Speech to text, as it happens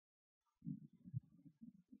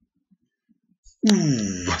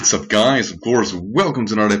What's up, guys? Of course, welcome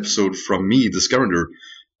to another episode from me, the Scavenger.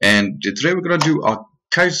 And today we're gonna do a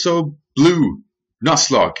KAIZO Blue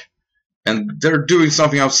NUZLOCK. And they're doing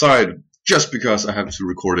something outside just because I have to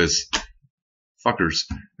record this. Fuckers.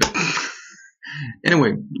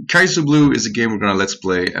 Anyway, KAIZO Blue is a game we're gonna let's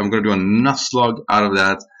play, and we're gonna do a NUZLOCK out of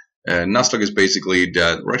that. NUZLOCK is basically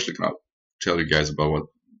that. We're actually gonna tell you guys about what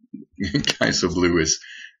KAIZO Blue is.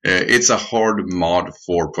 It's a hard mod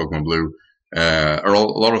for Pokemon Blue. A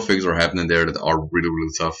lot of things are happening there that are really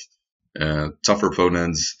tough, tougher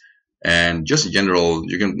opponents, and just in general,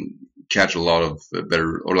 you can catch a lot of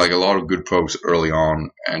better, or like a lot of good pokes early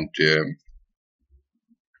on, and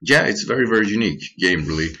yeah, it's a very unique game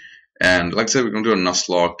really. And like I said, we're gonna do a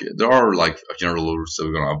NUZLOCK. There are like general rules that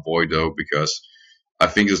we're gonna avoid though, because I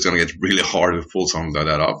think it's gonna get really hard to pull something like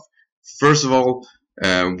that off. First of all,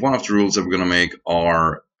 one of the rules that we're gonna make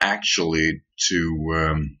are actually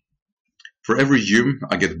to for every Yum,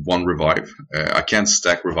 I get one revive. I can't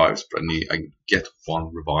stack revives, but I get one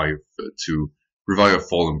revive to revive a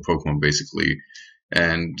fallen Pokemon, basically.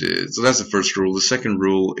 And so that's the first rule. The second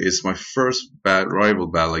rule is my first rival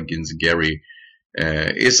battle against Gary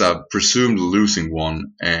is a presumed losing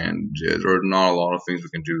one, and there are not a lot of things we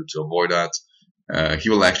can do to avoid that. He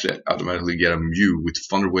will actually automatically get a Mew with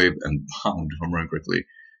Thunder Wave and Pound, if I'm remembering correctly.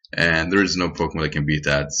 And there is no Pokemon that can beat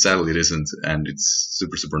that. Sadly, it isn't, and it's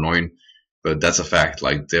super annoying. But that's a fact.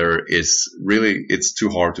 Like, it's too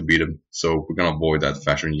hard to beat him, so we're gonna avoid that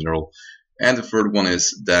factor in general. And the third one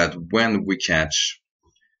is that when we catch,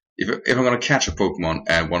 if I'm gonna catch a Pokemon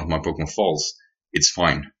and one of my Pokemon falls, it's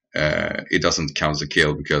fine. It doesn't count as a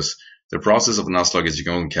kill, because the process of NUZLOCK is you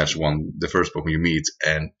can only catch the first Pokemon you meet,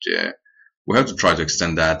 and we have to try to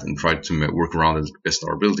extend that and try to work around it best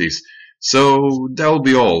our abilities. So that will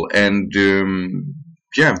be all. And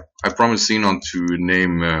yeah, I promised Xenon to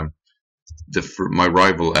name my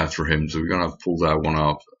rival after him, so we're gonna pull that one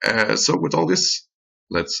up. So with all this,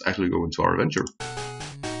 let's actually go into our adventure.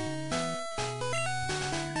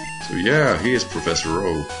 So yeah, he is Professor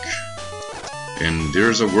Oak, and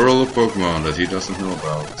there's a world of Pokemon that he doesn't know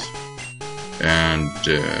about. And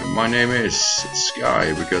my name is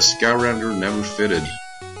Sky, because Skyrander never fitted.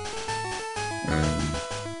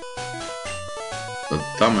 But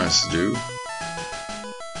dumbass do.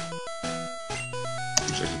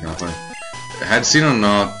 Which actually kind of funny. Had Xenon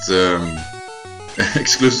not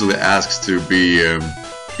exclusively asked to be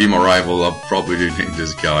my rival, I'll probably name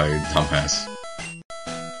this guy dumbass.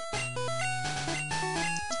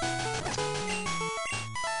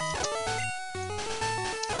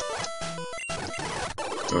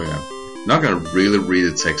 Oh yeah, not gonna really read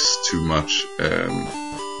the text too much.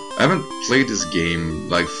 I haven't played this game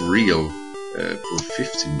like for real for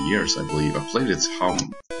 15 years, I believe. I played it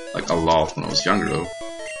like a lot when I was younger though.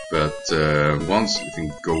 But once I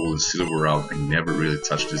think Gold and Silver were out, I never really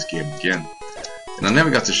touched this game again. And I never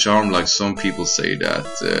got the charm like some people say that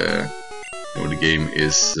the game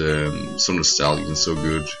is so nostalgic and so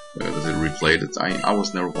good that they replayed it. I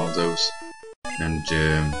was never one of those, and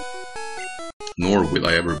nor will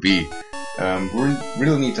I ever be. We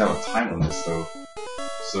really need to have a time on this though.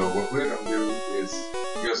 So what we're gonna do is,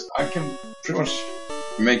 because I can pretty much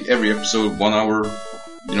make every episode 1 hour,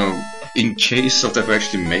 you know, in case of that we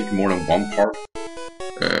actually make more than one part,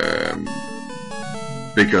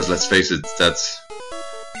 because let's face it,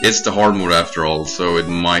 it's the hard mode after all, so it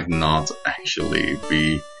might not actually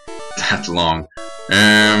be that long.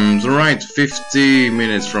 So right, 50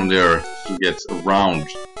 minutes from there to get around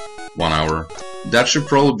 1 hour. That should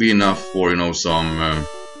probably be enough for, you know, some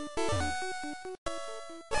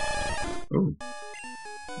oh.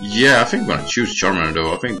 Yeah, I think I'm gonna choose Charmander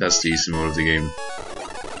though. I think that's the easy mode of the game.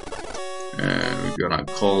 We're gonna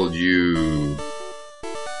call you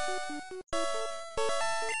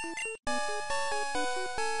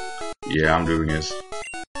yeah, I'm doing this.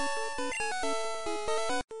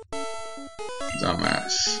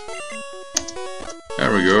 Dumbass.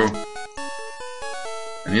 There we go.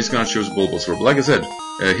 And he's gonna choose Bulbasaur. But like I said,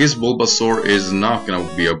 his Bulbasaur is not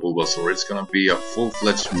gonna be a Bulbasaur. It's gonna be a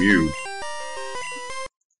full-fledged Mew.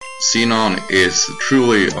 Xenon is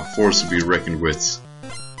truly a force to be reckoned with.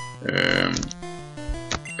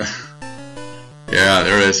 Yeah,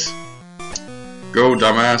 there it is. Go,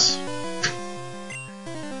 dumbass.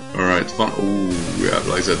 Alright, oh yeah,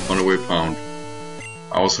 like I said, Thunder Wave Pound.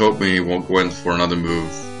 I was hoping he went for another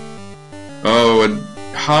move. Oh, and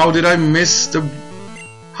how did I miss the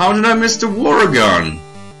Watergun?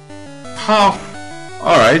 How?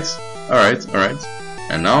 Alright.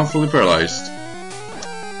 And now I'm fully paralyzed.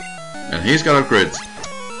 And he's got a crit.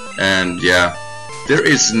 And yeah, there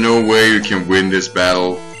is no way you can win this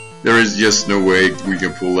battle There is just no way we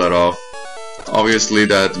can pull that off. Obviously,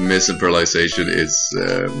 that miss and paralyzation is,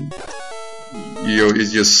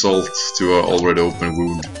 it's just salt to an already open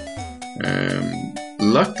wound.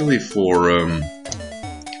 Luckily for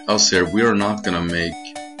us here, we're not meeting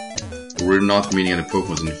any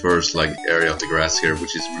Pokemon in the first area of the grass here,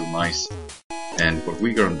 which is real nice. And what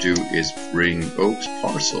we're gonna do is bring Oak's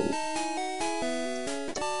parcel.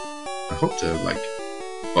 I hope the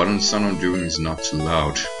button sound I'm doing is not too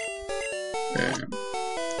loud.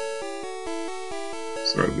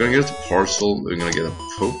 So we're gonna get the parcel. We're gonna get a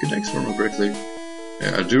Pokédex, if I remember correctly.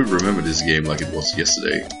 I do remember this game like it was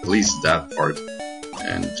yesterday, at least that part.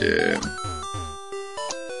 And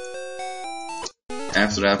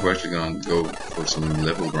after that, we're actually gonna go for some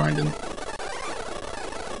level grinding.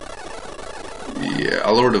 Yeah,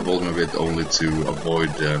 I'll lower the volume a bit only to avoid,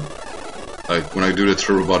 when I do the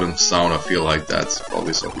throw button sound, I feel like that's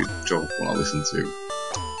probably something you don't want to listen to.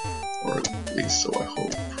 Or at least so I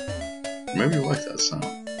hope. Maybe you like that sound.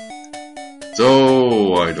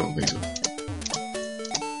 So, I don't think so.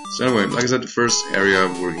 So anyway, like I said, the first area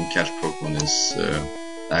where you can catch Pokemon is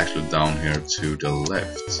actually down here to the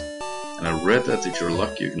left. And I read that if you're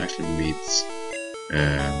lucky, you can actually meet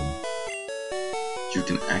what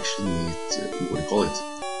do you call it?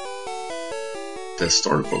 The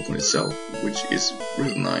starter Pokemon itself, which is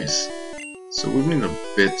really nice. So we need a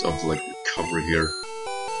bit of recovery here.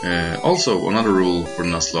 Also, another rule for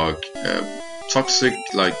Nuzlocke: toxic,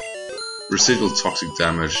 residual toxic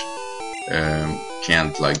damage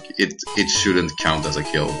can't it shouldn't count as a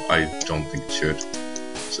kill. I don't think it should.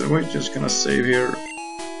 So we're just gonna save here.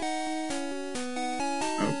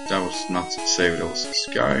 Oh, that was not save, that was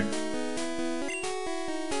Sky.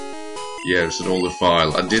 Yeah, there's an older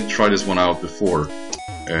file. I did try this one out before.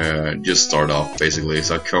 Just start off basically.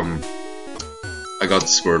 So I got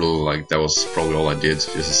Squirtle, that was probably all I did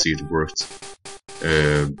just to see if it worked.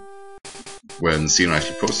 When Xeno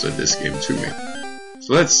actually posted this game to me.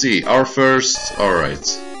 So let's see, our first, alright.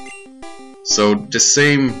 So the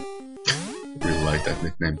same, I really like that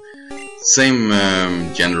nickname. Same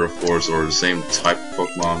gender of course, or the same type of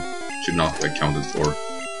Pokemon should not be accounted for.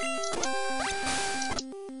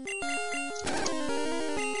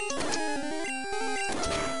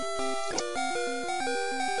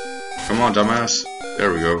 Come on, dumbass.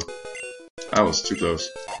 There we go. That was too close.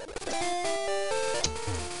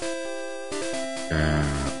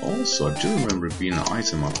 Also, I do remember it being an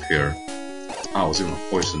item up here. Ah, it was even a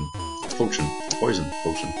poison potion.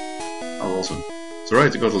 Oh, awesome. So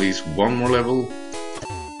right, to go to at least one more level.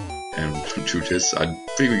 And do this. I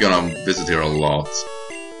think we're gonna visit here a lot.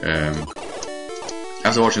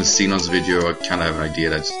 After watching Xenon's video, I kinda have an idea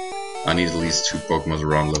that I need at least 2 Pokemon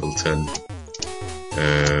around level 10.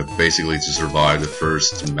 Basically to survive the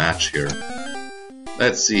first match here.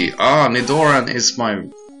 Let's see. Ah, Nidoran is my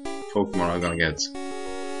Pokemon I'm gonna get.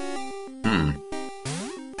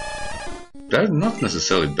 That's not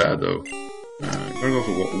necessarily bad though. I'm gonna go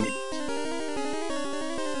for what?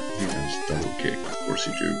 Yes, double kick. Of course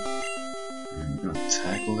you do. I'm gonna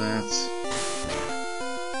tackle that.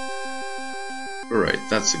 Alright,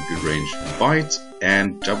 that's a good range. Bite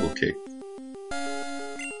and double kick.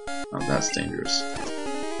 Now that's dangerous.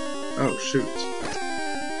 Oh shoot.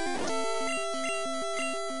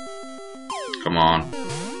 Come on.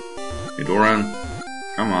 Nidoran.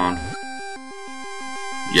 Come on.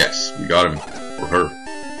 Yes, we got him. Or her.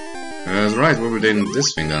 That's right, what were they in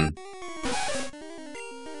this thing then?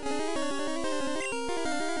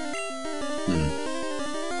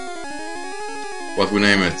 What we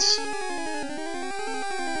name it?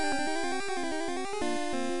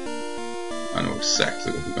 I know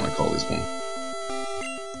exactly what we're gonna call this one.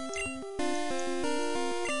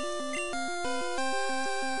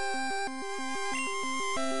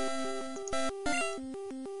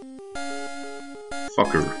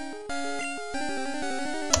 Fucker.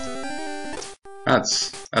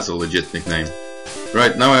 That's a legit nickname.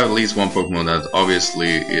 Right, now I have at least one Pokemon that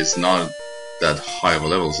obviously is not that high of a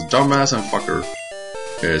level. So Dumbass and Fucker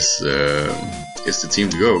is the team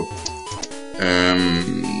to go.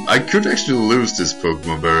 I could actually lose this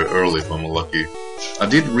Pokemon very early if I'm lucky. I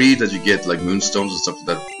did read that you get Moonstones and stuff like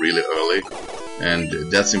that really early,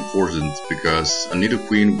 and that's important because a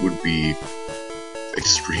Nidoqueen would be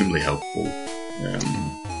extremely helpful.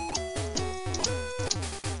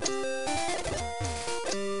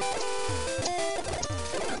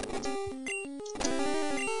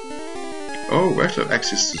 Oh, we actually have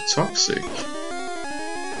access to Toxic.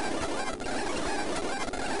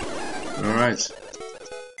 Alright.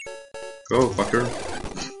 Go, fucker.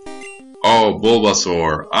 Oh,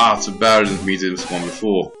 Bulbasaur. Ah, too bad I didn't meet this one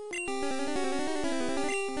before.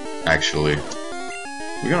 actually.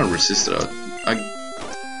 We're gonna resist that. I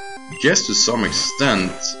guess to some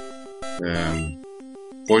extent,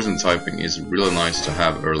 poison typing is really nice to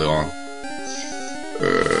have early on.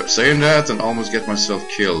 Saying that and almost get myself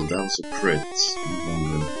killed. That was a crit.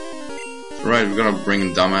 Right, we're gonna bring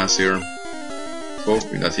in Dumbass here,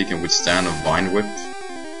 hoping that he can withstand a Vine Whip.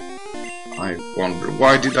 I wonder,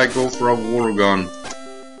 why did I go for a War Gun?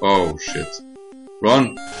 Oh shit.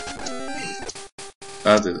 Run!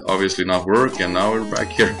 That did obviously not work, and now we're back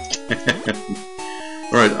here again.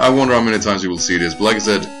 Alright, I wonder how many times you will see this, but like I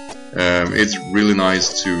said, it's really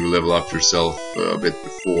nice to level up yourself a bit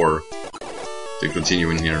before to continue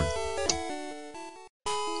in here.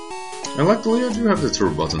 And luckily I do have the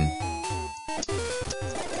turbo button.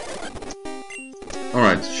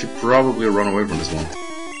 Alright, should probably run away from this one.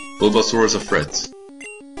 Bulbasaur is a threat.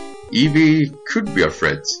 Eevee could be a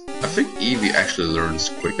threat. I think Eevee actually learns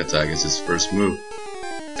Quick Attack as his first move.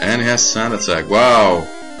 And he has Sand Attack. Wow!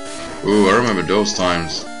 Ooh, I remember those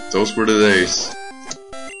times. Those were the days.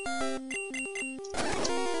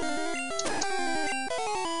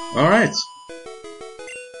 Alright.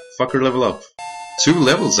 Fucker level up. 2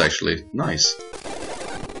 levels actually. Nice.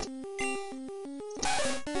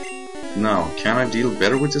 Now, can I deal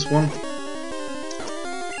better with this one?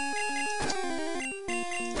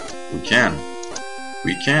 We can.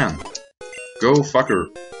 We can. Go, fucker.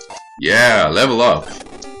 Yeah, level up.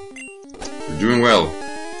 We're doing well.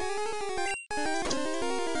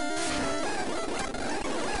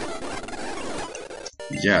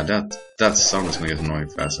 Yeah, that sound is gonna get annoying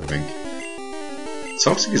fast, I think.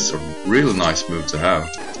 Toxic is a really nice move to have.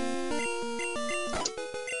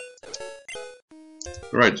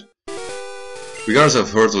 Right. We got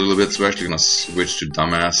ourselves hurt a little bit, so we're actually gonna switch to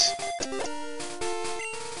Dumbass.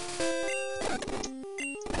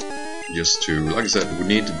 Just to, like I said, we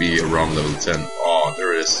need to be around level 10. Oh,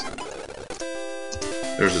 there it is.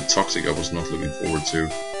 There's a Toxic I was not looking forward to.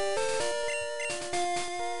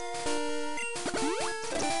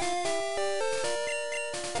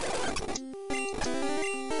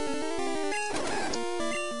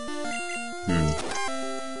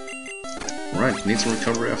 Right, need some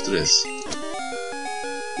recovery after this.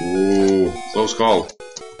 Ooh, close call.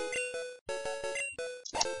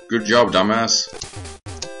 Good job, Dumbass.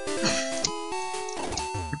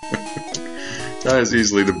 That is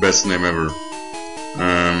easily the best name ever.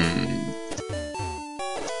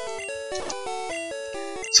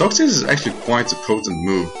 Toxic is actually quite a potent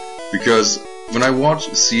move, because when I watched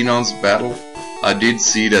Xenon's battle, I did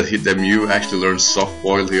see that the Mew actually learned Soft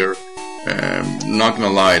Boil here. Not gonna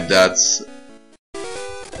lie, that's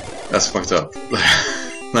fucked up.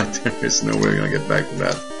 Like, there is no way I'm gonna get back to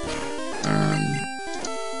that.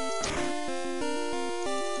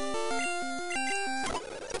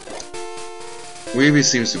 Weavy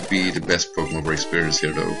seems to be the best Pokemon for experience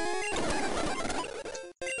here, though.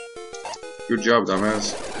 Good job,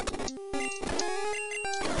 Dumbass.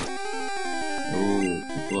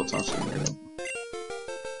 Oh, pull a Toxic again.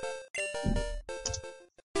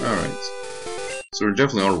 Alright. So we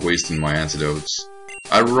definitely are wasting my antidotes.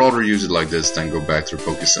 I'd rather use it like this than go back to the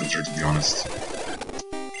Poké Center, to be honest.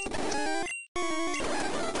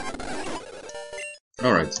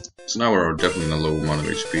 Alright, so now we're definitely in a low amount of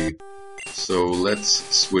HP. So let's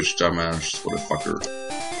switch Dumbass for the fucker.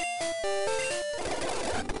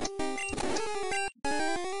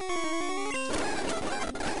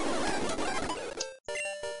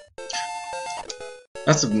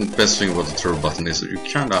 That's the best thing about the turbo button, is that you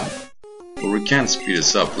kinda, or we can speed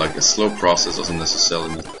this up. Like, a slow process doesn't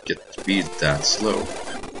necessarily get to be that slow.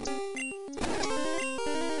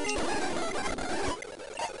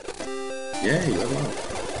 Yay, level up.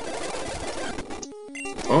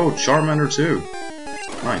 Oh, Charmander too.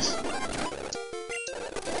 Nice.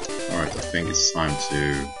 Alright, I think it's time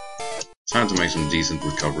to make some decent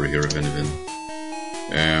recovery here, if anything.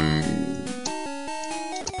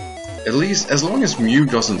 At least, as long as Mew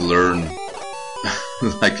doesn't learn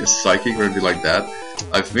like a Psychic or anything like that,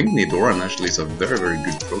 I think Nidoran actually is a very, very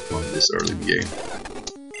good Pokemon this early in the game.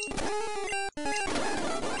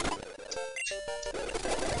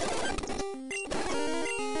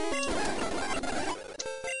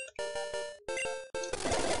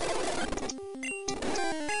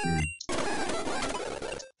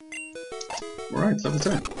 Alright, level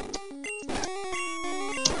 10.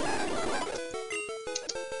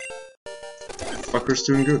 Fucker's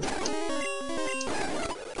doing good.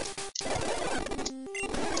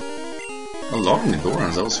 A lot of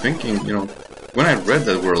Nidorans. I was thinking, you know, when I read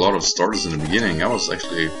that there were a lot of starters in the beginning, I was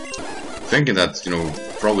actually thinking that, you know,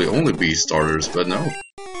 probably only be starters, but no.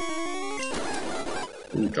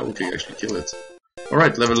 Ooh, double kick actually kill it.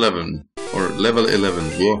 Alright, level 11. Or level 11.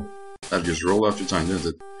 Whoa. That just rolled out your time, didn't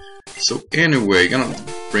it? So anyway, gonna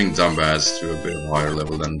bring Dumbass to a bit of a higher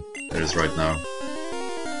level than it is right now.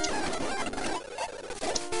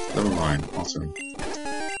 Level 9. Awesome.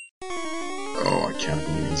 Oh, I can't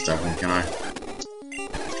use that one, can I?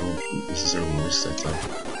 Don't necessarily miss that though.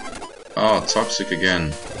 Oh, Toxic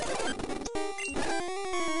again.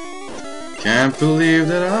 Can't believe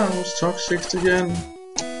that I was toxic again.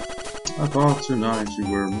 I thought tonight you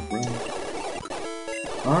were my friend.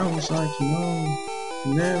 I was like, no,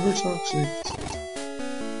 never toxic.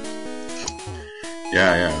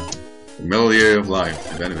 Yeah. The melody of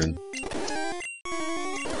life, if anything.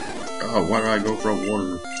 Oh, why do I go for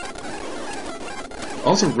water? I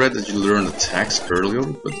also read that you learned attacks earlier,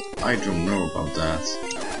 but I don't know about that.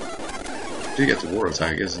 Do you get the water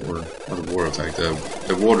attack, I guess, or not the water attack,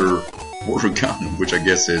 the water gun, which I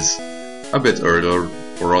guess is a bit earlier,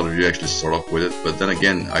 or rather you actually start off with it, but then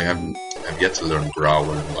again, I have yet to learn growl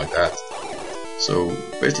or anything like that. So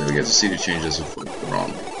basically I get to see the changes of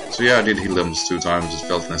around. So yeah, I did heal them 2 times, it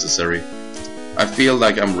felt necessary. I feel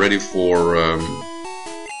like I'm ready for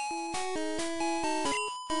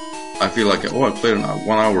I feel like, oh, I played 1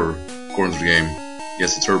 hour according to the game.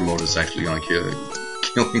 Yes, the turbo mode is actually gonna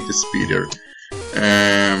killing the speed here.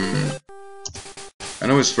 I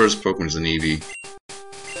know his first Pokemon is an Eevee,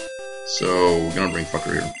 so we're gonna bring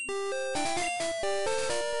Fucker here.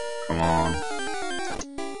 Come on.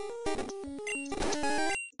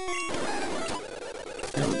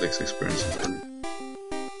 Yeah, the Dex experience is pretty.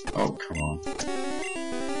 Oh, come on.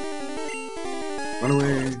 Run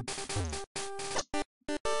away.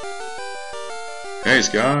 Hey,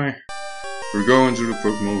 Sky. We're going to the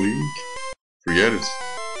Pokemon League. Forget it.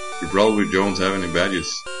 You probably don't have any badges.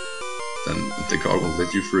 Then the guard will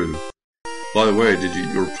let you through. By the way, did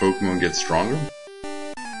your Pokemon get stronger?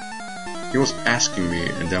 He was asking me,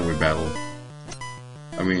 and then we battled.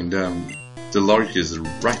 I mean, the logic is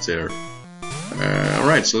right there.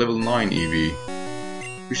 Alright, so level 9 Eevee.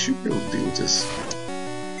 We should be able to deal with this.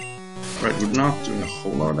 Right, we're not doing a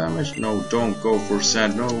whole lot of damage. No, don't go for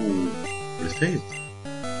sand. No. But it failed.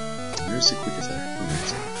 There's a quick attack.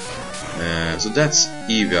 Alright. So that's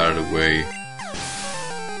Eevee out of the way.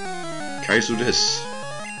 KAIZO this.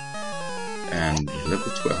 And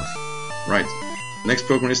level 12. Right. Next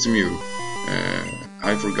Pokemon is the Mew.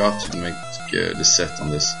 I forgot to make the set on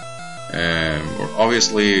this. Or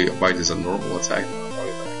obviously, Bite is a normal attack.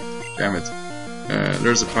 Damn it.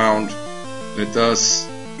 There's a Pound. And it does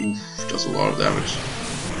a lot of damage.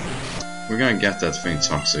 We're gonna get that thing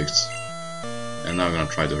toxic. And now I'm gonna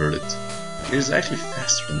try to hurt it. It is actually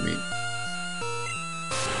faster than me.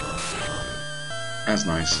 That's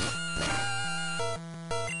nice.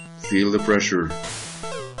 Feel the pressure.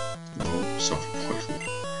 Oh, soft poison.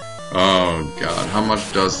 Oh god, how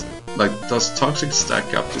much does Toxic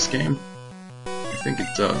stack up this game? I think it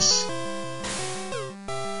does.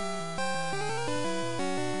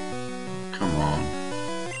 Come on.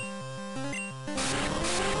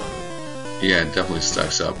 Yeah, it definitely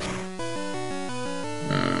stacks up.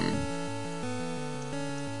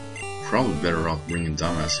 Probably better off bringing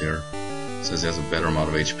Dumbass here, since he has a better amount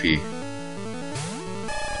of HP.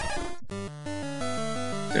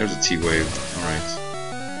 There's a T-Wave, alright.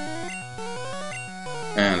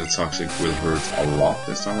 And the Toxic will hurt a lot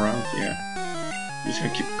this time around, yeah. We're just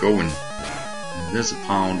gonna keep going. And there's a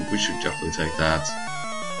Pound, we should definitely take that.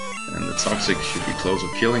 And the Toxic should be close to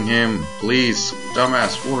killing him. Please,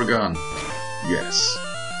 Dumbass, water gun. Yes.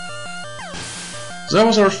 So that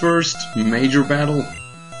was our first major battle.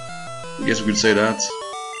 I guess we could say that.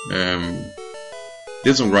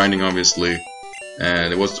 Did some grinding, obviously.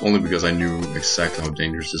 And it was only because I knew exactly how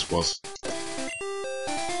dangerous this was.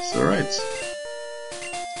 So, alright.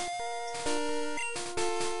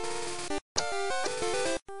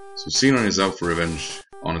 So Xenon is out for revenge,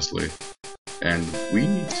 honestly. And we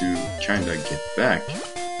need to kinda get back.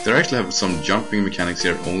 They actually have some jumping mechanics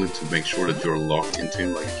here only to make sure that you're locked into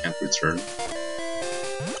him, like you can't return.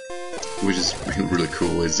 Which is really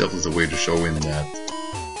cool. It's definitely a way to show in that.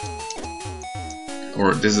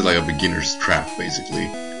 Or this is like a beginner's trap, basically.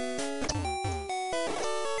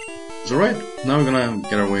 So right, now we're gonna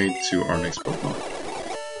get our way to our next Pokemon.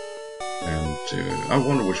 And I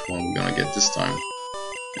wonder which one we're gonna get this time.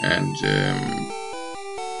 And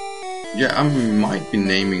yeah, I might be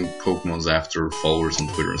naming Pokemons after followers on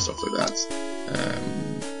Twitter and stuff like that.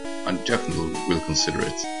 I definitely will consider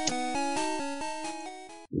it.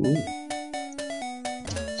 Ooh.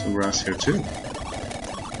 Some grass here too.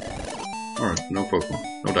 Alright, no Pokemon,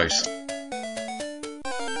 no dice.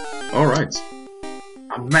 Alright.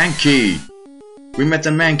 A Mankey! We met a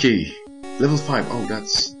Mankey! Level 5. Oh,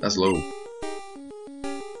 that's low.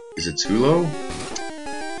 Is it too low?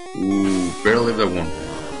 Ooh, barely that one.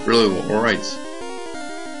 Really low. Alright.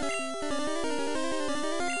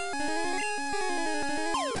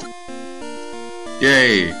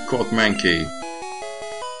 Yay! Caught Mankey.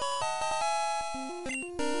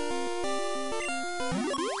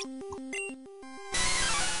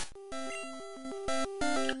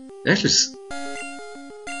 Actually,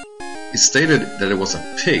 it stated that it was a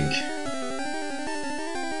pig.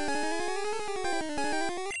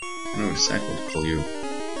 I know exactly what to call you.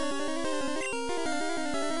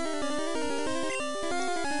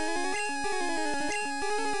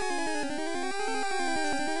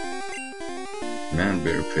 Man,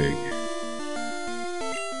 bear, pig.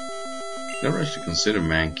 Never actually consider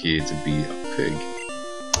Mankey to be a pig.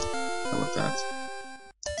 How about that?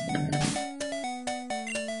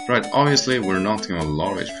 Right, obviously we're not getting a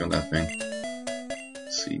lot of HP on that thing.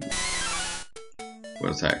 Let's see.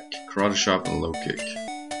 What attack? Karate chop and low kick.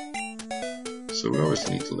 So we always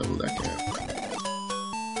need to level that guy up.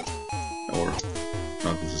 Or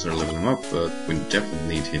not necessarily level him up, but we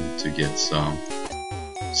definitely need him to get some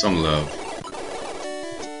love.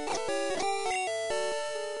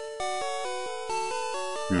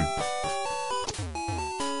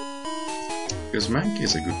 Because Mankey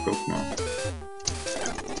is a good Pokemon.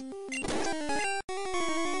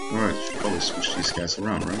 Alright, should probably switch these guys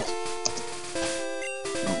around, right?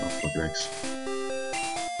 Oh, fuck X.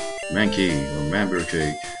 Mankey, or Manbear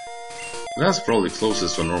Cake. That's probably the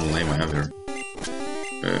closest to a normal name I have here.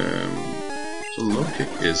 So low kick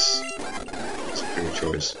is a fair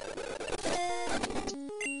choice.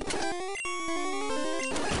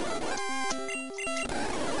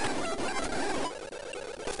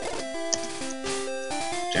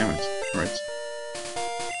 Damn it, right.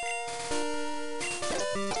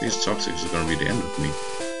 These toxics are gonna be the end of me.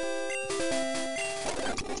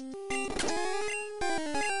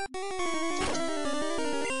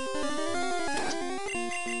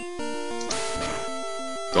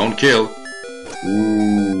 Don't kill.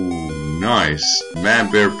 Ooh, nice. Man,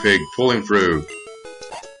 bear, pig, pulling through.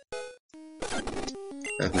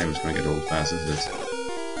 That name is gonna get old fast, isn't it?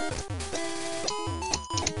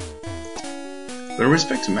 But in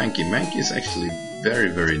respect to Mankey, Mankey is actually very,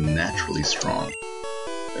 very naturally strong.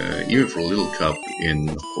 Even for a little cup in,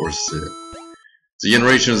 of course, the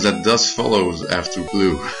generations that does follows after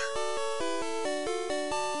Blue.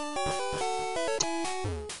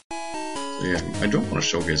 So yeah, I don't want to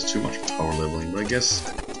showcase too much power leveling, but I guess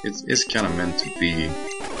it is kind of meant to be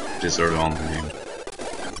this early on in the game.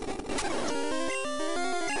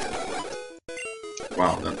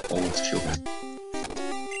 Wow, that almost killed me.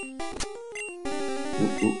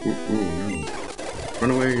 Ooh, no.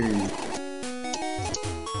 Run away!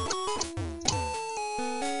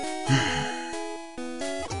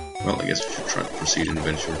 Well, I guess we should try to proceed in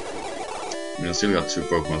adventure. I mean, I still got two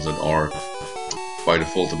Pokemon that are by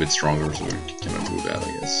default a bit stronger, so we cannot do that,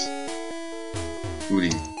 I guess. Do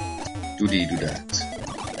that.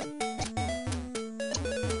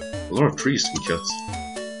 A lot of trees to be cut.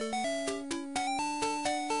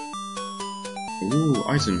 Ooh,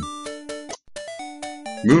 item.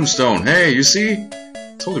 Moonstone, hey, you see?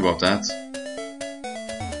 Told you about that.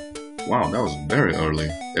 Wow, that was very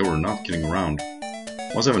early. They were not kidding around.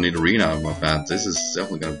 Once I have a need arena about that, this is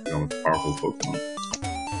definitely gonna become a powerful Pokemon.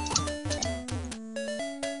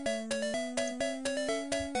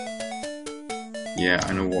 Yeah,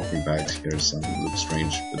 I know walking back here looks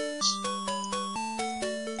strange, but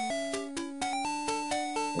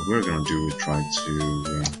what we're gonna do is try to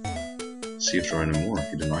see if there are any more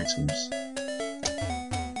hidden items.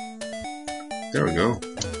 There we go.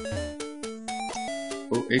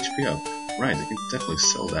 Oh, HP up. Right, I can definitely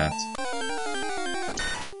sell that.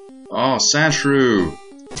 Oh, Sandshrew!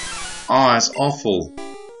 Oh, that's awful.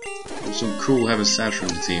 It's so cool having Sandshrew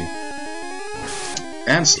on the team.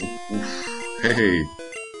 And so, hey, you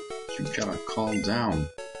gotta calm down.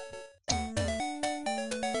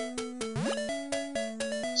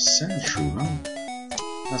 Sandshrew, huh?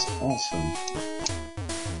 That's awesome.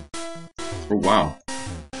 Oh wow,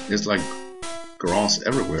 it's like grass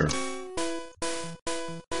everywhere.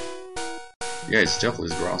 Yeah, it's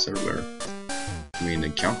definitely grass everywhere. I mean, the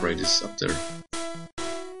count rate is up there.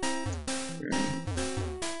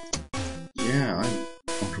 Yeah, I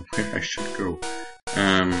wonder where I should go.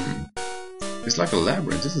 It's like a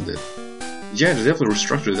labyrinth, isn't it? Yeah, they definitely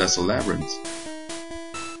restructured it as a labyrinth.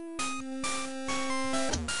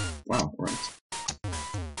 Wow, right.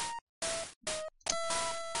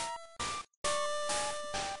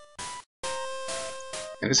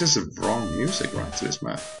 And this is the wrong music right to this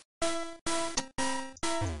map.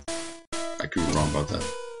 I could be wrong about that.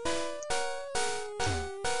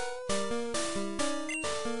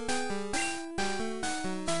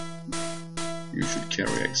 You should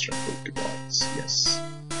carry extra Pokeballs. Yes.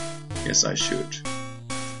 Yes, I should.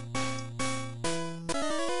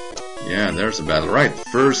 Yeah, there's a battle. Right,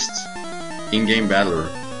 first in-game battler.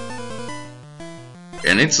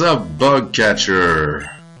 And it's a bug catcher.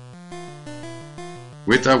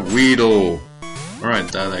 With a Weedle.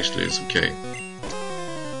 Alright, that actually is okay.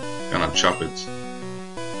 Gonna chop it.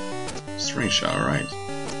 String shot, alright.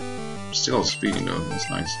 Still speeding though, that's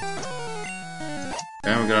nice.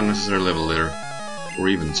 And we got a necessary level there. Or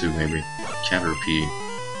even 2 maybe. Counter P.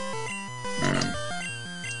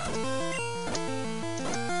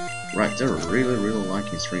 Right, they're really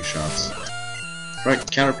liking string shots. Right,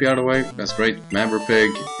 counter P out of the way, that's great. Pig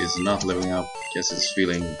is not living up. Guess it's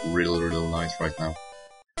feeling really nice right now.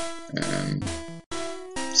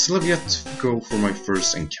 Still have yet to go for my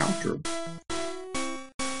first encounter.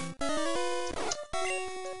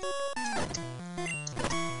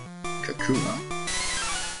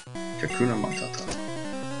 Kakuna Matata.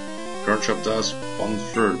 Guard Chop does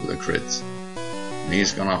 1/3 with a crit. And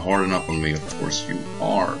he's gonna harden up on me, of course you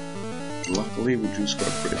are. Luckily we do score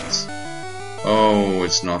crits. Oh,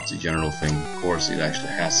 it's not the general thing. Of course it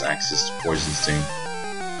actually has access to Poison Sting.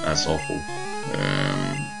 That's awful.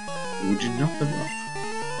 We did not level up.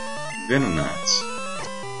 Venonat.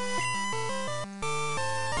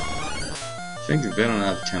 I think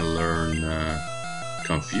Venonat can learn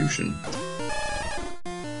Confusion.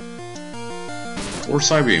 Or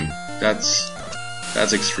Psybeam. That's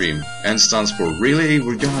extreme. And Stun Spore. Really?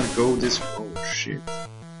 We're gonna go this... Oh shit.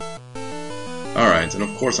 Alright, and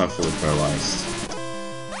of course I'm fully paralyzed.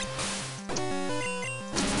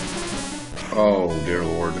 Oh dear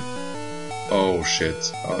lord. Oh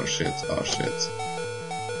shit. Oh shit. Oh shit.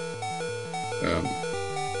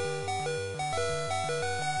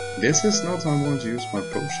 This is not how I'm going to use my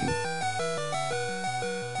potion.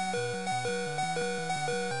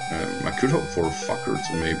 I could hope for a fucker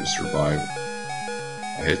to maybe survive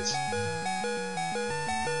a hit.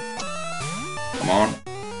 Come on.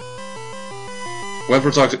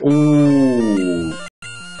 Weapon toxic. Ooh.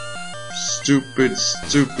 Stupid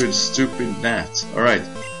gnat. Alright.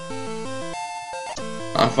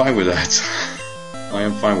 I'm fine with that. I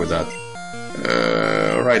am fine with that.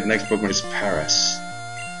 Alright, next Pokemon is Paras.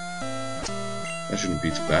 That shouldn't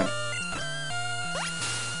be too bad.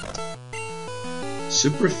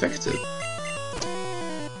 Super effective.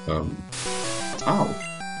 How?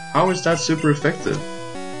 How is that super effective?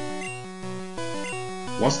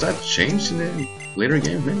 Was that changed in the later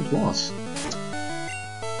game? Maybe it was.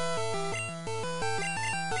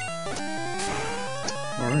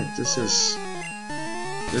 Alright, this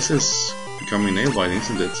is becoming nail biting,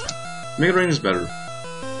 isn't it? Mega Drain is better.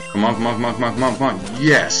 Come on, come on, come on, come on, come on, come on.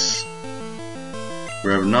 Yes!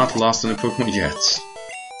 We have not lost any Pokemon yet.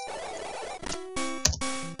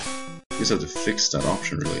 Just have to fix that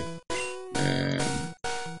option really.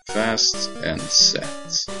 Fast and set.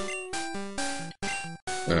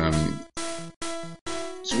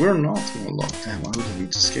 So we're not gonna lock. Damn, I really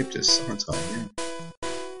need to escape this, aren't I? Yeah.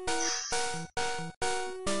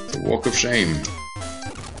 The walk of shame.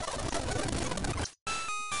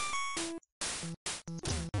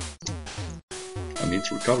 I need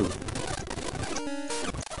to recover.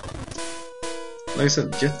 Like I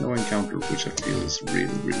said, get no encounter, which I feel is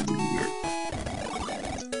really weird.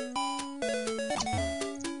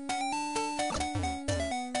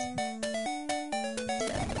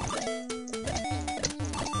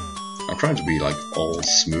 I'm trying to be like all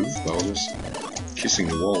smooth, but I'm just kissing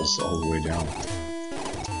the walls all the way down.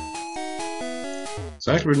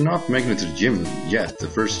 So actually we're not making it to the gym yet, the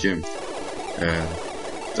first gym.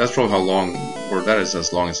 That's probably how long, or that is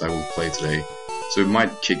as long as I will play today. So we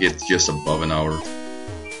might kick it just above an hour.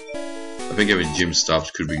 I think having gym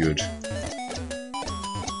stops could be good. I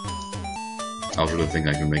don't really think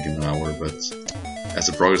I can make it an hour, but as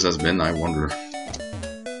the progress has been, I wonder.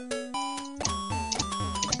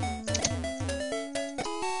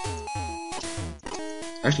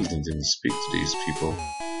 I actually didn't even speak to these people.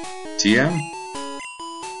 TM?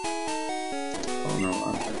 Oh no, I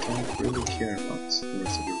don't really care about the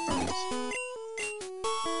rest of your friends.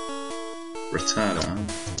 Rattata?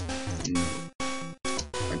 No.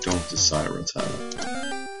 I don't desire Rattata.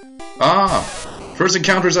 Ah! First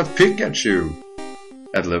encounter is a Pikachu!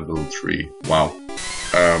 At level 3. Wow.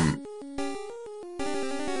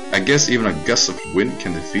 I guess even a gust of wind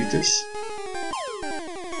can defeat this.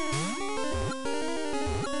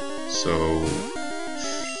 So...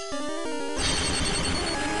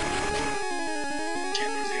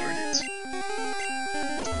 can't really earn it.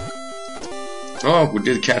 Oh, we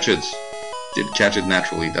did catch it. Did catch it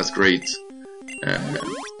naturally. That's great.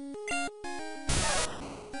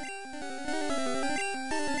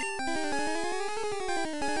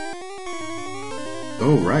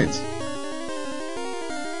 Oh, right.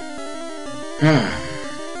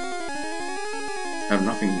 Have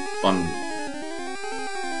nothing fun.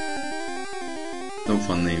 No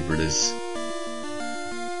fun name for this.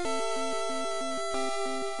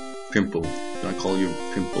 Pimple. Can I call you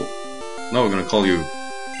Pimple? No, we're gonna call you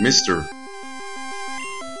Mr.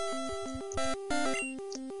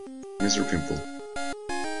 Pimple.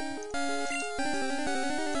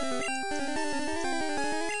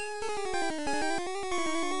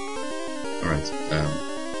 Alright,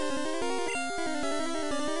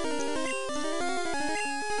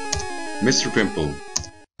 Mr. Pimple.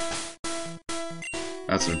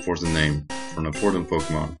 That's an important name for an important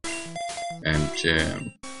Pokemon. And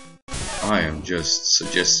I am just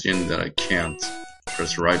suggesting that I can't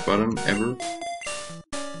press the right button ever.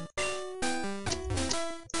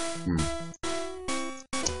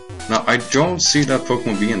 Now I don't see that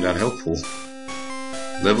Pokemon being that helpful.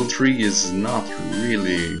 Level 3 is not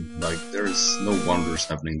really, like, there's no wonders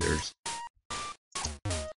happening there.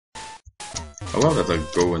 I love that I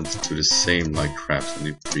go into the same, like, traps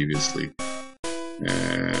than previously.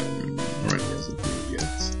 Alright, he hasn't moved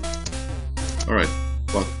yet. Alright,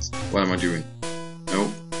 what am I doing? No,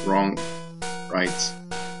 wrong, right.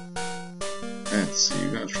 Let's see,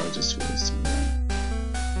 you gotta try this one this time.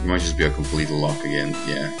 It might just be a complete lock again,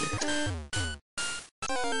 yeah.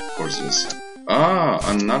 Of course it is. Ah,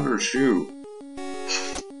 another shoe.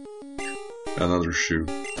 Another shoe.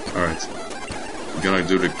 Alright. I'm gonna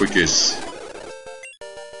do the quickest.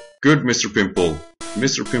 Good, Mr. Pimple.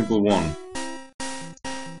 Mr. Pimple won.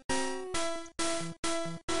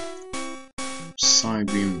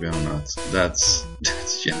 Psybeam Venonat. That's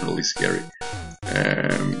generally scary.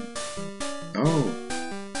 Oh.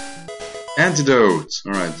 Antidote!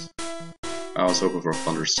 Alright. I was hoping for a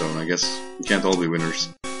Thunderstone. I guess we can't all be winners.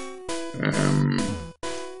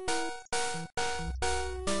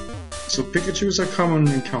 So Pikachu is a common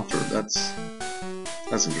encounter. That's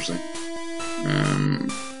interesting.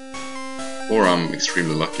 Or I'm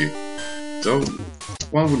extremely lucky. Though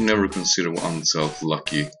one would never consider oneself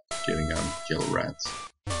lucky getting a yellow rat.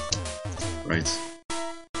 Right?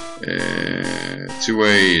 2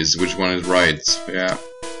 ways. Which one is right? Yeah,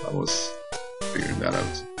 I was figuring that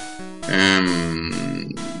out.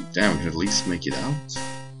 Damn, we can at least make it out.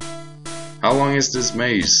 How long is this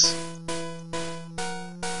maze?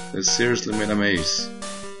 They seriously made a maze.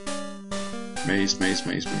 Maze.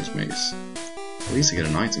 At least I get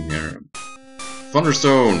an item here.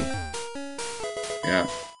 Thunderstone! Yeah.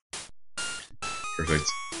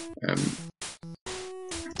 Perfect.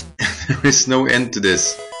 There is no end to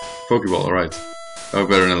this. Pokeball, alright. Oh,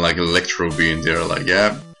 better than like Electro being there, like,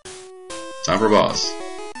 yeah. Time for a boss.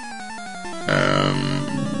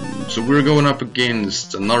 So we're going up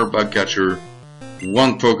against another bug catcher,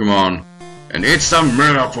 one Pokemon, and it's a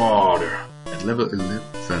Metapod at level 11.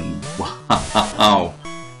 Wow.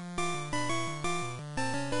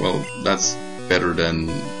 Well, that's better than,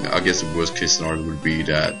 I guess the worst case scenario would be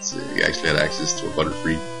that you actually had access to a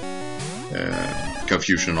Butterfree.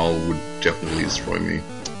 Confusion and all would definitely destroy me.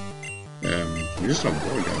 I'm just not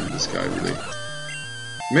bored on this guy, really.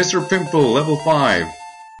 Mr. Pimple, level 5.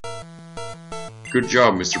 Good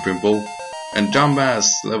job, Mr. Pimple. And Dumbass,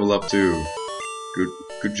 level up too.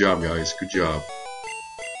 Good job, guys. Good job.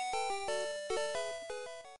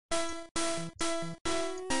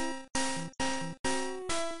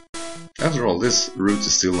 After all, this route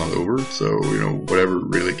is still not over, so, you know, whatever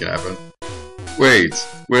really can happen. Wait,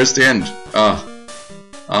 where's the end?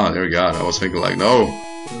 There we go. I was thinking like, no,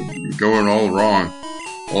 you're going all wrong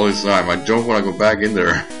all this time. I don't want to go back in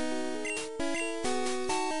there.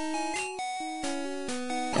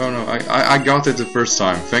 Oh no, I got it the first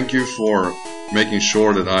time. Thank you for making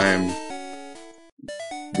sure that I am...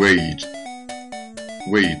 Wait.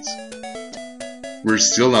 We're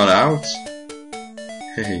still not out?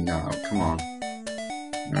 Hey, now, come on.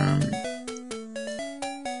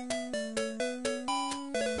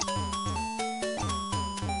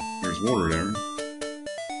 There's water there.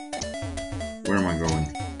 Where am I going?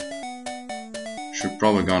 Should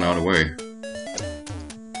probably gone out of the way.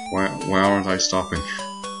 Why aren't I stopping?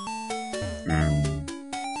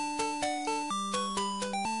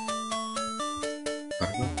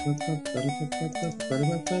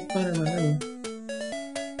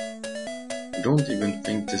 I don't even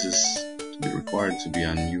think this is to be required to be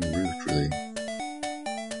a new route, really.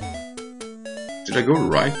 Did I go the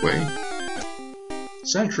right way?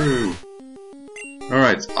 Sentru!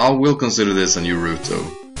 Alright, I will consider this a new route though.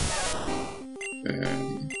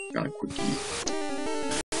 Kinda quickly.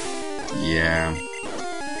 Yeah.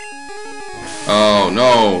 Oh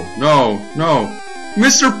no, no, no!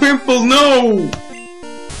 Mr. Pimple, no!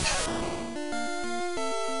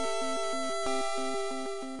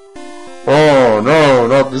 Oh no,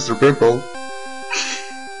 not Mr. Pimple.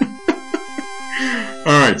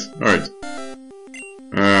 Alright, alright.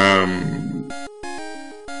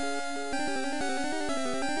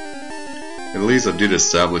 At least I did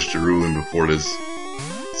establish the ruling before this.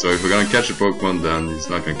 So if we're gonna catch a Pokemon, then it's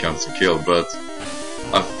not gonna count as a kill, but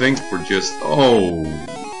I think we're just... Oh!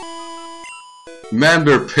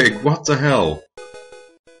 Manbear Pig, what the hell?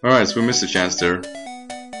 Alright, so we missed a chance there.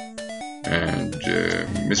 And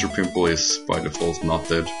Mr. Pimple is by default not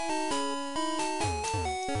dead.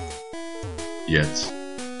 Yet.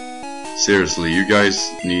 Seriously, you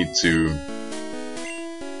guys need to...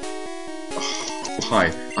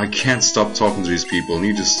 Why? I can't stop talking to these people. I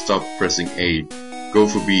need to stop pressing A. Go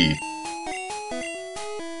for B.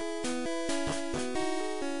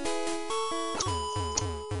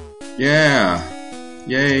 Yeah!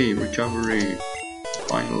 Yay, recovery.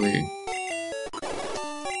 Finally.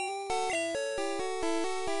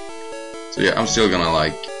 So yeah, I'm still gonna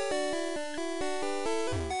like...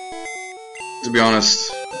 To be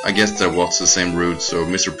honest, I guess that was the same route, so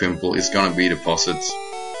Mr. Pimple is gonna be deposit.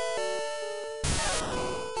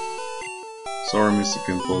 Sorry, Mr.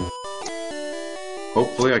 Pimple.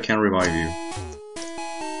 Hopefully I can revive you.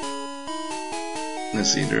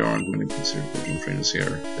 Let's see, there aren't many considered Pokemon trainers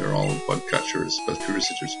here. They're all bug catchers, but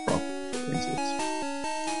curiositors probably into it.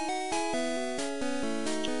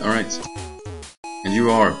 Alright. And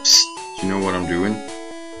you are... Psst, you know what I'm doing?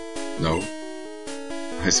 No.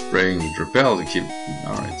 I'm spraying Repel to keep...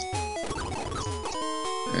 Alright.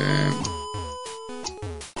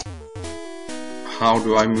 How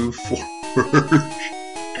do I move forward?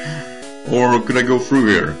 Or could I go through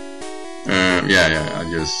here? Yeah, I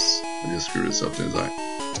just screwed this up, didn't I?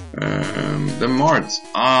 The Mart.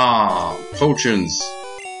 Ah, potions.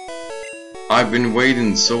 I've been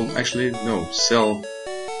waiting so... Actually, no. Sell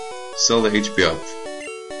the HP up.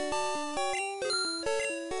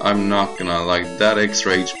 I'm not gonna... Like, that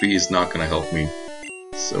extra HP is not gonna help me.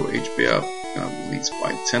 So, HP up. Gonna at least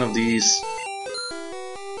buy 10 of these.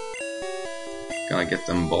 Gonna get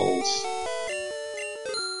them balls.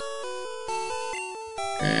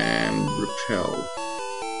 And repel.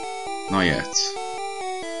 Not yet.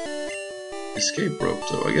 Escape rope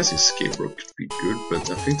though. I guess escape rope could be good, but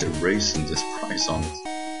I think they're raising this price on it.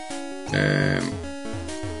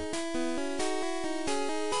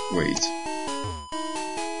 Wait.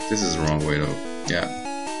 This is the wrong way though. Yeah,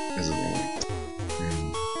 this is the wrong way.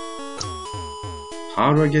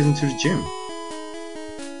 How do I get into the gym?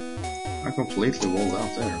 I completely walled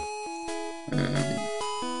out there.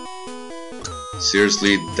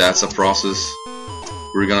 Seriously, that's a process.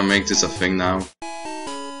 We're gonna make this a thing now.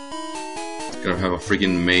 Gonna have a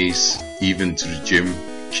freaking maze even to the gym.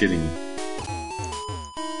 Kidding.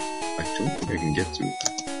 I don't think I can get to it.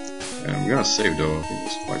 We're gonna save though. I think it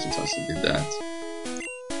was quite some time since I did that.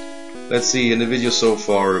 Let's see, in the video so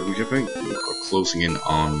far, we are closing in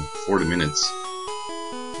on 40 minutes.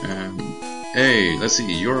 Hey, let's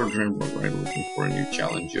see, you're a dream right looking for a new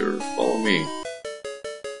challenger. Follow me.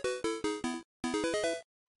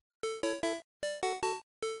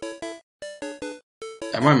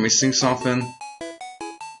 Am I missing something?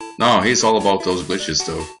 No, he's all about those glitches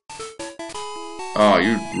though. Oh,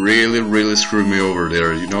 you really screwed me over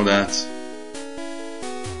there, you know that?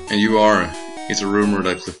 And you are. It's a rumor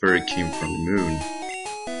that Clefairy came from the moon.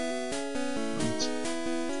 Right.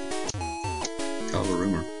 Hell of a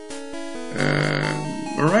rumor.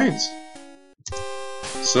 Alright.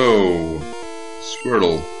 So,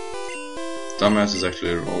 Squirtle. Dumbass is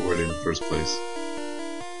actually already in the first place.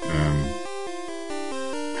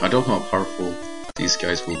 I don't know how powerful these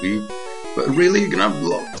guys will be, but really you're gonna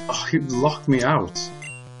block. Oh, he blocked me out.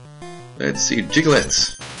 Let's see,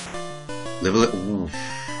 Jiglet. Level it. Ooh,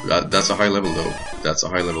 that's a high level though. That's a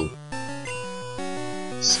high level.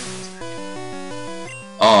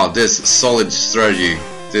 Ah, this solid strategy.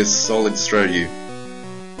 This solid strategy.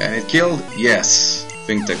 And it killed? Yes. I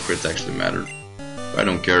think that crit actually mattered. But I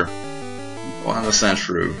don't care. On a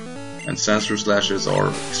Sandshrew. And Sandshrew slashes are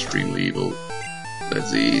extremely evil. Let's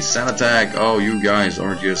see, Sand Attack. Oh, you guys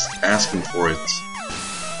are just asking for it.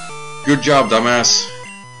 Good job, dumbass.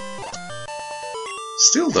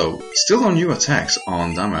 Still though, still no new attacks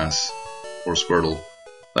on dumbass or Squirtle.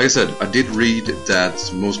 Like I said, I did read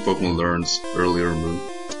that most Pokemon learns earlier move.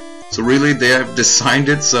 So really, they have designed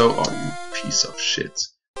it so... Oh, you piece of shit.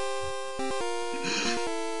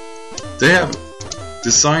 They have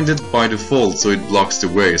designed it by default so it blocks the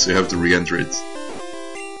way, so you have to re-enter it.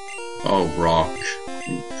 Oh, Brock,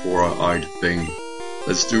 you four-eyed thing.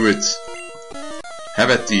 Let's do it. Have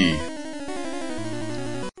at thee.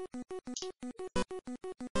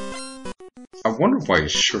 I wonder why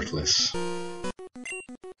he's shirtless.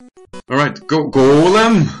 Alright, go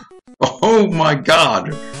Golem! Oh my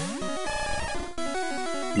god!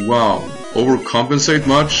 Wow, overcompensate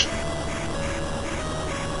much?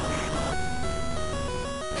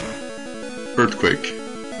 Earthquake.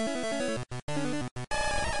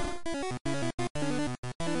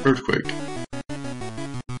 Earthquake.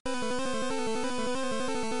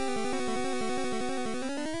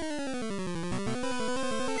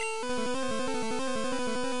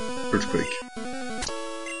 Earthquake.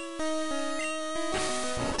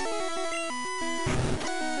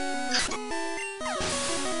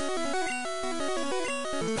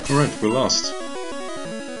 Alright, we lost.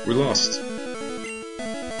 We lost.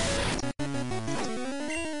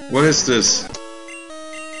 What is this?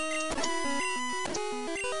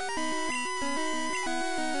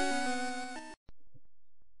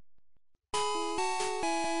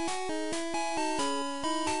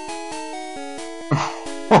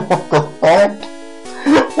 What the fuck?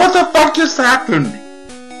 What the fuck just happened?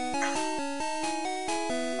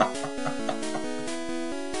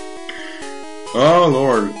 Oh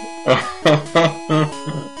Lord.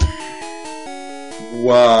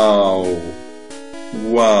 Wow.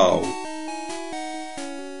 Wow.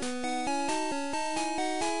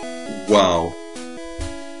 Wow.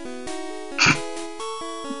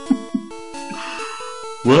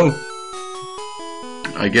 Well,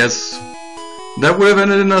 I guess that would have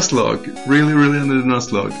ended in Nuzlocke. Really ended in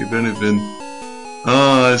Nuzlocke, if anything.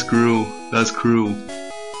 Ah, that's cruel. That's cruel.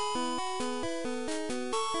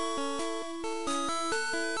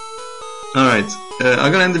 Alright,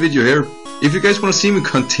 I'm gonna end the video here. If you guys want to see me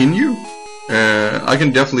continue, I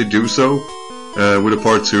can definitely do so with a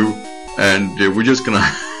part 2. And we're just gonna...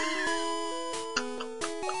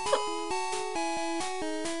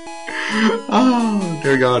 Oh,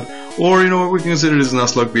 dear God. Or, you know what, we can consider this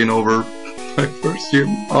Nuzlocke being over. My first gym.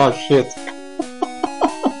 Oh, shit.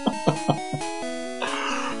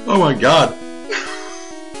 Oh my God.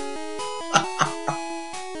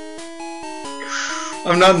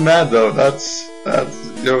 I'm not mad though. That's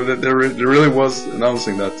you know, there really was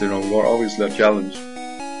announcing that, you know, obviously a challenge.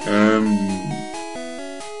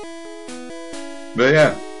 But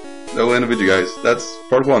yeah, that will end the video, guys. That's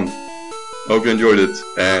part 1. Hope you enjoyed it,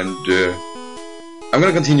 and I'm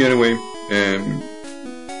gonna continue anyway.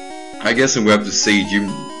 I guess we have to say gym.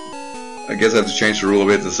 I guess I have to change the rule a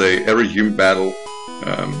bit to say every gym battle,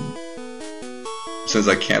 since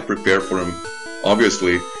I can't prepare for them,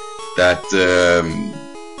 obviously, that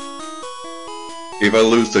if I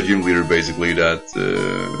lose the gym leader, basically that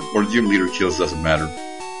or the gym leader kills, doesn't matter.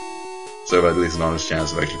 So I have at least an honest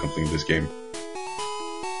chance of actually completing this game.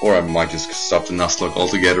 Or I might just stop the Nuzlocke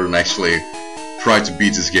altogether and actually try to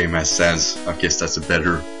beat this game as sans. I guess that's a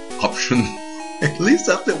better option. At least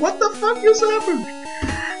after what the fuck just happened?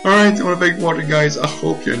 Alright, I want to thank you for watching, guys. I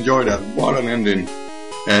hope you enjoyed that. What an ending.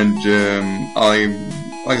 And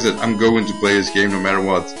like I said, I'm going to play this game no matter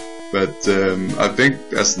what. But I think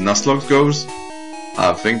as Nuzlocke goes,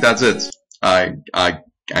 I think that's it. I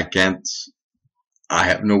can't. I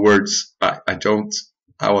have no words. I don't.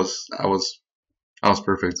 I was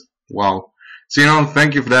perfect. Wow. So, you know,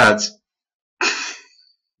 thank you for that.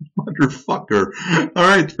 Motherfucker.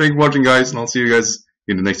 Alright, thank you for watching, guys, and I'll see you guys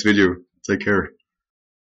in the next video. Take care.